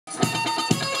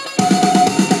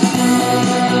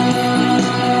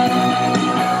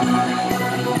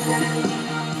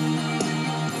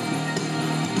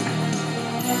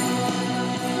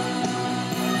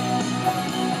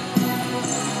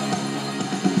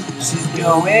She's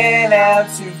going out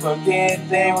to forget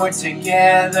they were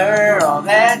together. All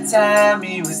that time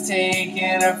he was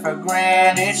taking her for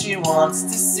granted. She wants to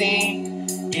see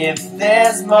if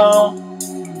there's more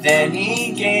than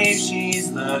he gave.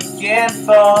 She's looking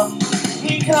for.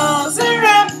 He calls her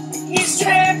up, he's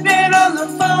tripping on the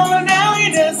phone. Now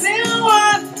he doesn't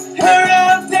want her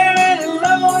out there and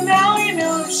alone. Now he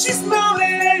knows she's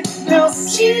moving it, no,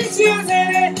 she's using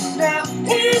it. Now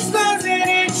he's losing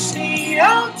it, she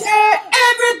don't care.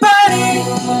 Everybody,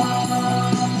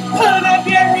 put up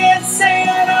your hands, say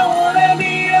I don't wanna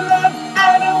be in love,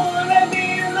 I don't wanna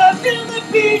be in love. Feel the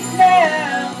beat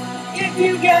now. If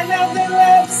you got nothing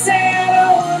left, say I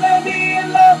don't wanna be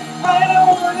in love, I don't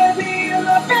wanna be in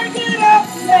love. Back it up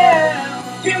now.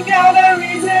 You got a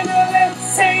reason to live,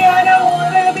 say I don't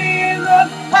wanna be in love,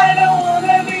 I don't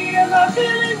wanna be in love.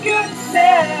 Feeling good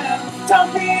now.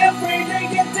 Don't be afraid to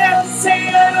get down, say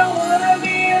I don't wanna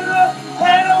be in love,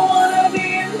 I don't wanna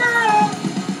be in love.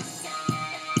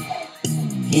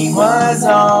 He was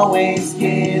always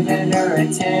giving her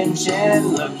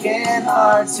attention, looking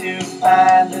hard to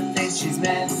find the things she's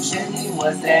mentioned. He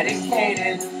was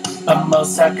dedicated, but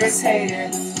most suckers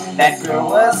hated. That girl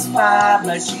was fine,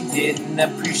 but she didn't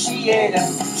appreciate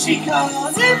him. She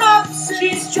calls him up,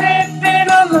 she's tripping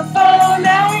on the phone.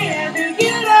 Now he had to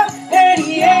get up, and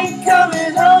he ain't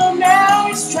coming home. Now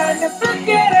he's trying to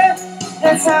forget her,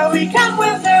 that's how we come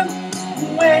with him.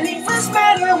 When he first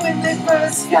met her, when they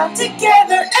first got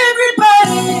together.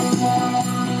 Everybody,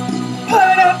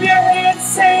 put up your hands,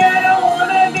 say I don't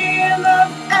wanna be in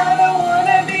love, I don't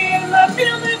wanna be in love.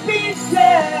 Feel the beat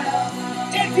now.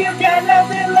 If you got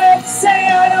nothing left, say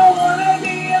I don't wanna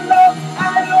be in love,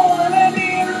 I don't wanna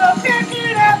be in love. Pick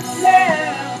it up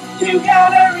now. You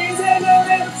got a reason to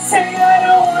live, say I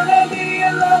don't wanna be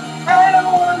in love, I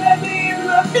don't wanna be in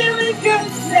love. Feeling good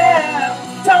now.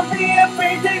 Don't be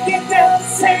afraid to get down,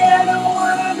 say I don't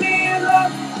wanna be in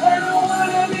love, I don't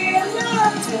wanna be in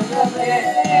love. To the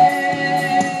bed,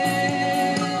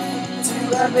 to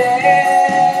the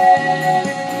bed,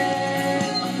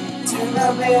 to the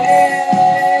bed.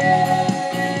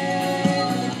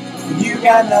 You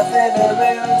got nothing to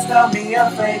lose, don't be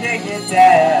afraid to get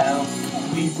down.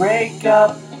 We break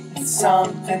up, it's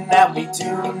something that we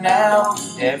do now.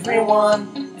 Everyone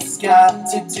has got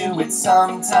to do it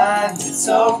sometimes. It's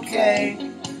okay,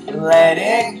 let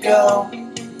it go.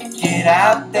 Get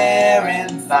out there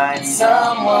and find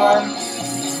someone.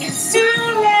 It's too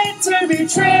late to be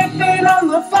tripping on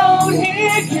the phone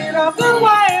here. Get off the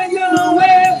wire, you know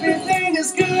everything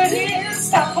is good here.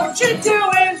 Stop what you're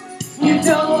doing, you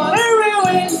don't want to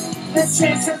ruin the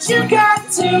chance that you got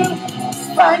to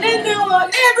find a new one.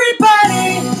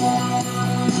 Everybody,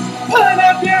 put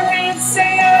up your hands,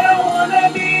 say I don't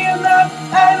wanna be in love,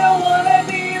 I don't